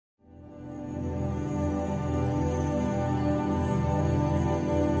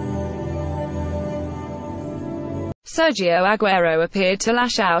Sergio Aguero appeared to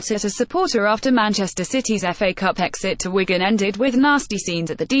lash out at a supporter after Manchester City's FA Cup exit to Wigan ended with nasty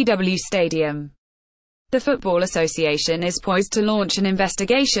scenes at the DW Stadium. The Football Association is poised to launch an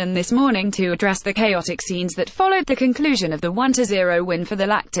investigation this morning to address the chaotic scenes that followed the conclusion of the 1-0 win for the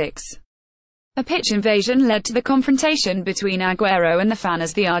Lactics. A pitch invasion led to the confrontation between Aguero and the fan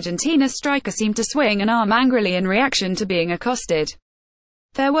as the Argentina striker seemed to swing an arm angrily in reaction to being accosted.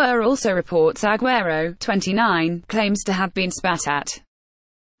 There were also reports Aguero, 29, claims to have been spat at.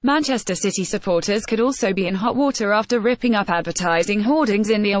 Manchester City supporters could also be in hot water after ripping up advertising hoardings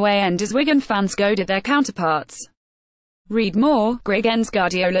in the away end as Wigan fans goaded their counterparts. Read more. Grigg ends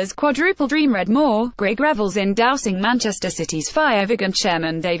Guardiola's quadruple dreamREAD. More. Grigg revels in dousing Manchester City's fireWigan.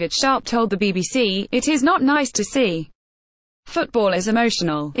 Chairman David Sharpe told the BBC, "It is not nice to see. Football is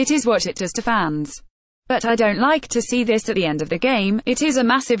emotional. It is what it does to fans. But I don't like to see this at the end of the game. It is a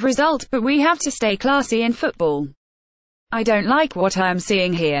massive result, but we have to stay classy in football. I don't like what I am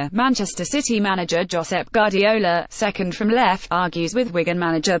seeing here." Manchester City manager Josep Guardiola, second from left, argues with Wigan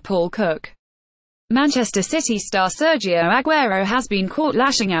manager Paul Cook. Manchester City star Sergio Aguero has been caught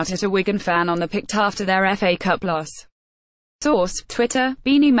lashing out at a Wigan fan on the pitch after their FA Cup loss. Source: Twitter.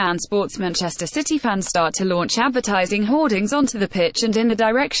 Beanie Man Sports. Manchester City fans start to launch advertising hoardings onto the pitch and in the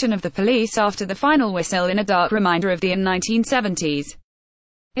direction of the police after the final whistle in a dark reminder of the 1970s.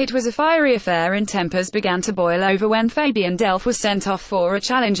 It was a fiery affair and tempers began to boil over when Fabian Delph was sent off for a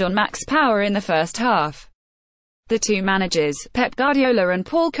challenge on max power in the first half. The two managers, Pep Guardiola and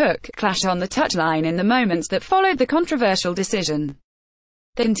Paul Cook, clashed on the touchline in the moments that followed the controversial decision.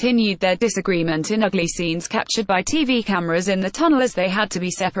 They continued their disagreement in ugly scenes captured by TV cameras in the tunnel as they had to be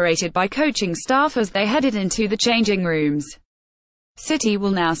separated by coaching staff as they headed into the changing rooms. City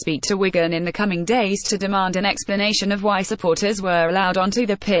will now speak to Wigan in the coming days to demand an explanation of why supporters were allowed onto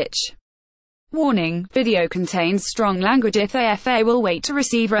the pitch. Warning: video contains strong language. The FA will wait to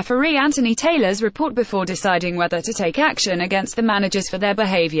receive referee Anthony Taylor's report before deciding whether to take action against the managers for their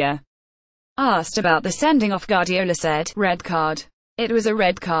behaviour. Asked about the sending off, Guardiola said, "Red card. It was a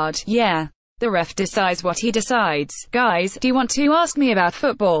red card, yeah. The ref decides what he decides. Guys, do you want to ask me about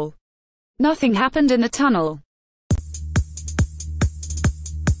football? Nothing happened in the tunnel.